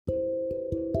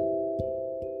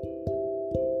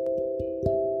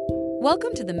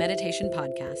Welcome to the Meditation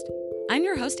Podcast. I'm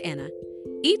your host, Anna.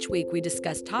 Each week, we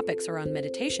discuss topics around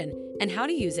meditation and how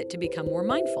to use it to become more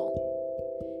mindful.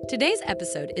 Today's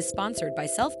episode is sponsored by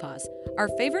SelfPause, our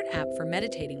favorite app for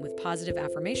meditating with positive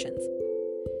affirmations.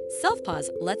 SelfPause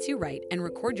lets you write and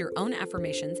record your own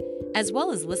affirmations, as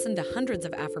well as listen to hundreds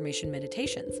of affirmation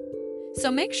meditations. So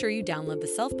make sure you download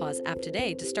the SelfPause app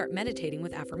today to start meditating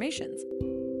with affirmations.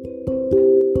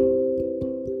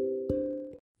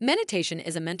 Meditation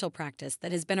is a mental practice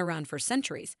that has been around for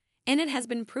centuries, and it has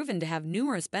been proven to have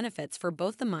numerous benefits for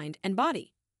both the mind and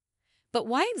body. But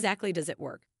why exactly does it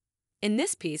work? In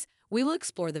this piece, we will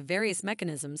explore the various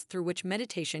mechanisms through which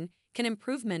meditation can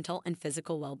improve mental and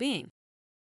physical well-being.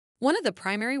 One of the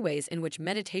primary ways in which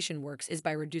meditation works is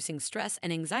by reducing stress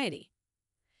and anxiety.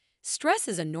 Stress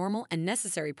is a normal and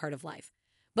necessary part of life,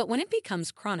 but when it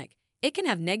becomes chronic, it can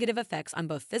have negative effects on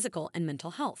both physical and mental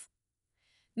health.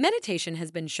 Meditation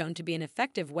has been shown to be an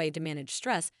effective way to manage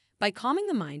stress by calming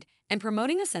the mind and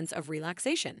promoting a sense of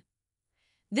relaxation.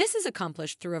 This is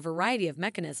accomplished through a variety of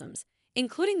mechanisms,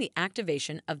 including the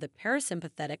activation of the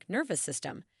parasympathetic nervous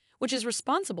system, which is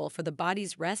responsible for the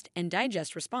body's rest and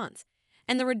digest response,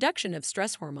 and the reduction of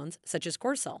stress hormones such as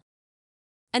cortisol.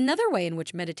 Another way in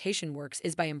which meditation works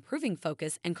is by improving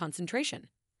focus and concentration.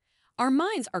 Our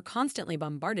minds are constantly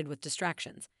bombarded with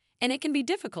distractions, and it can be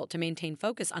difficult to maintain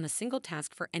focus on a single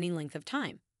task for any length of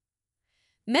time.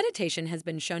 Meditation has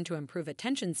been shown to improve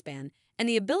attention span and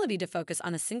the ability to focus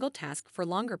on a single task for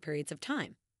longer periods of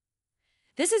time.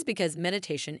 This is because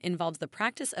meditation involves the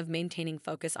practice of maintaining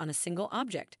focus on a single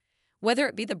object, whether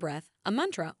it be the breath, a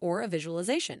mantra, or a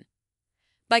visualization.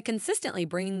 By consistently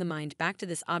bringing the mind back to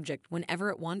this object whenever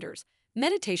it wanders,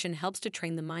 meditation helps to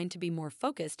train the mind to be more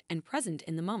focused and present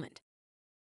in the moment.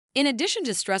 In addition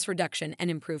to stress reduction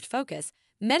and improved focus,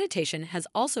 meditation has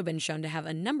also been shown to have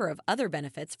a number of other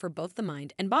benefits for both the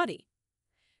mind and body.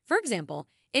 For example,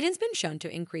 it has been shown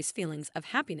to increase feelings of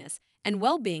happiness and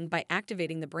well-being by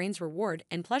activating the brain's reward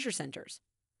and pleasure centers.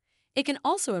 It can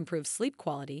also improve sleep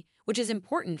quality, which is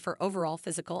important for overall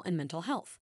physical and mental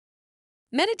health.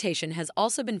 Meditation has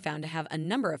also been found to have a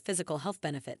number of physical health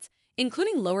benefits,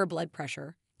 including lower blood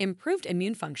pressure, improved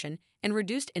immune function, and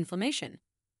reduced inflammation.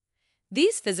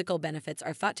 These physical benefits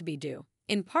are thought to be due,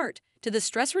 in part, to the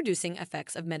stress-reducing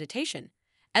effects of meditation,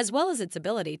 as well as its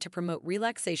ability to promote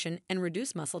relaxation and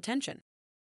reduce muscle tension.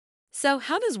 So,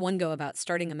 how does one go about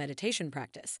starting a meditation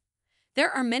practice?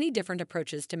 There are many different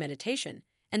approaches to meditation,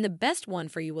 and the best one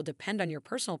for you will depend on your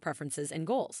personal preferences and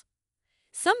goals.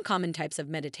 Some common types of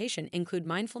meditation include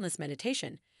mindfulness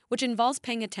meditation, which involves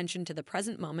paying attention to the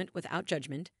present moment without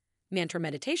judgment, mantra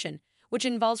meditation, which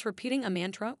involves repeating a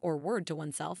mantra or word to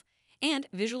oneself, and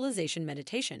visualization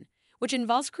meditation, which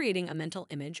involves creating a mental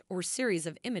image or series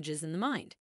of images in the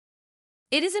mind.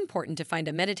 It is important to find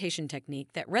a meditation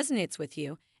technique that resonates with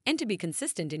you and to be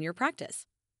consistent in your practice.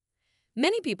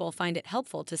 Many people find it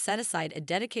helpful to set aside a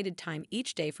dedicated time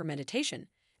each day for meditation,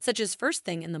 such as first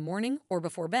thing in the morning or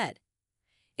before bed.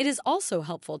 It is also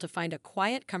helpful to find a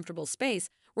quiet, comfortable space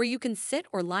where you can sit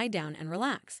or lie down and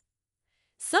relax.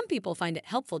 Some people find it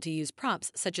helpful to use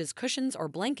props such as cushions or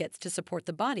blankets to support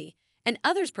the body, and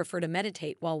others prefer to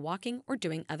meditate while walking or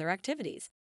doing other activities.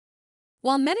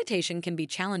 While meditation can be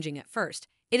challenging at first,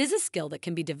 it is a skill that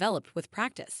can be developed with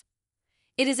practice.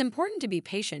 It is important to be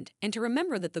patient and to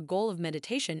remember that the goal of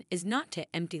meditation is not to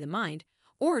empty the mind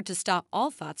or to stop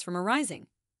all thoughts from arising.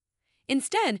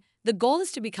 Instead, the goal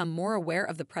is to become more aware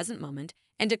of the present moment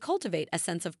and to cultivate a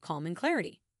sense of calm and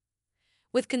clarity.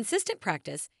 With consistent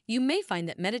practice, you may find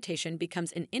that meditation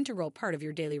becomes an integral part of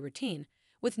your daily routine,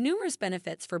 with numerous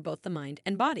benefits for both the mind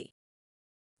and body.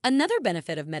 Another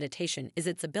benefit of meditation is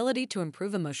its ability to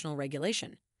improve emotional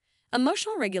regulation.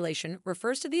 Emotional regulation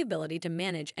refers to the ability to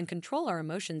manage and control our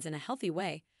emotions in a healthy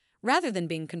way, rather than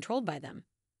being controlled by them.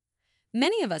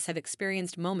 Many of us have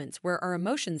experienced moments where our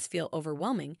emotions feel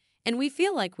overwhelming and we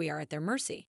feel like we are at their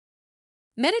mercy.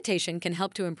 Meditation can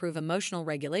help to improve emotional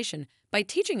regulation by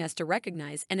teaching us to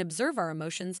recognize and observe our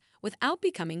emotions without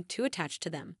becoming too attached to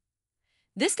them.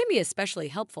 This can be especially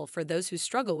helpful for those who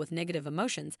struggle with negative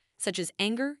emotions, such as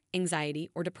anger, anxiety,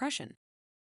 or depression.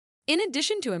 In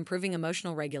addition to improving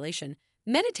emotional regulation,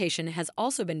 meditation has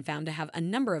also been found to have a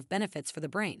number of benefits for the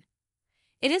brain.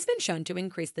 It has been shown to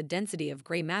increase the density of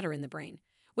gray matter in the brain,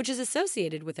 which is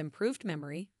associated with improved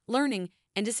memory, learning,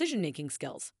 and decision-making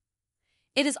skills.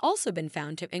 It has also been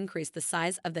found to increase the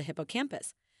size of the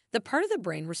hippocampus, the part of the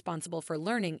brain responsible for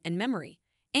learning and memory,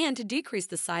 and to decrease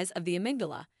the size of the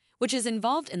amygdala, which is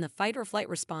involved in the fight or flight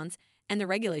response and the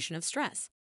regulation of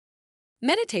stress.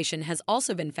 Meditation has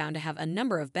also been found to have a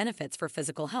number of benefits for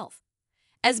physical health.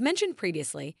 As mentioned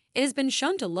previously, it has been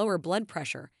shown to lower blood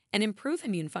pressure and improve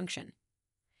immune function.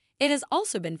 It has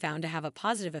also been found to have a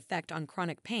positive effect on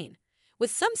chronic pain, with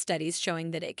some studies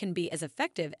showing that it can be as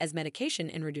effective as medication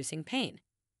in reducing pain.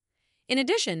 In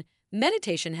addition,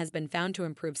 meditation has been found to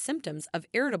improve symptoms of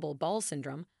irritable bowel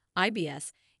syndrome,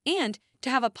 IBS, and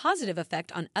to have a positive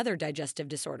effect on other digestive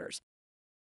disorders.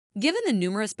 Given the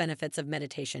numerous benefits of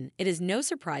meditation, it is no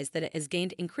surprise that it has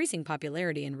gained increasing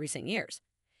popularity in recent years.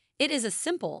 It is a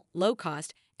simple,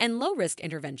 low-cost, and low-risk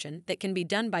intervention that can be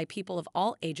done by people of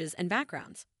all ages and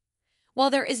backgrounds. While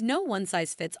there is no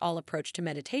one-size-fits-all approach to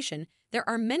meditation, there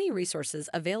are many resources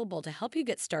available to help you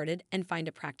get started and find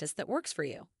a practice that works for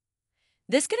you.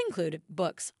 This could include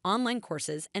books, online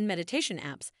courses, and meditation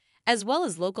apps, as well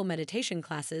as local meditation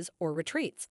classes or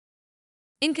retreats.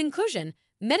 In conclusion,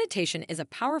 meditation is a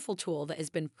powerful tool that has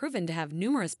been proven to have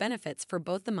numerous benefits for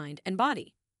both the mind and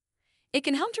body. It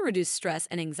can help to reduce stress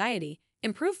and anxiety,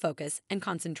 improve focus and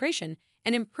concentration,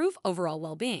 and improve overall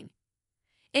well-being.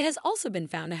 It has also been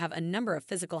found to have a number of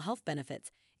physical health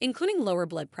benefits, including lower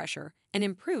blood pressure and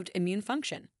improved immune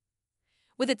function.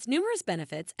 With its numerous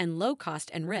benefits and low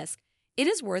cost and risk, it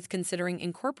is worth considering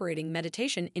incorporating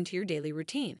meditation into your daily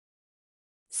routine.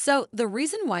 So, the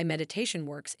reason why meditation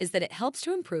works is that it helps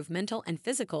to improve mental and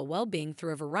physical well-being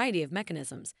through a variety of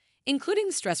mechanisms,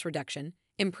 including stress reduction,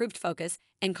 improved focus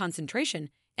and concentration,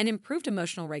 and improved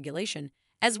emotional regulation,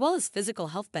 as well as physical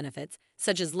health benefits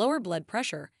such as lower blood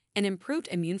pressure and improved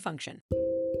immune function.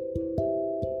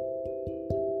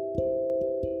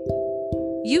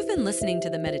 You've been listening to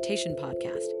the Meditation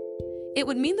Podcast. It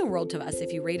would mean the world to us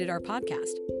if you rated our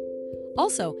podcast.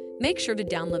 Also, make sure to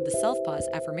download the Self-Pause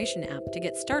Affirmation app to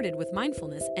get started with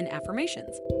mindfulness and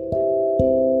affirmations.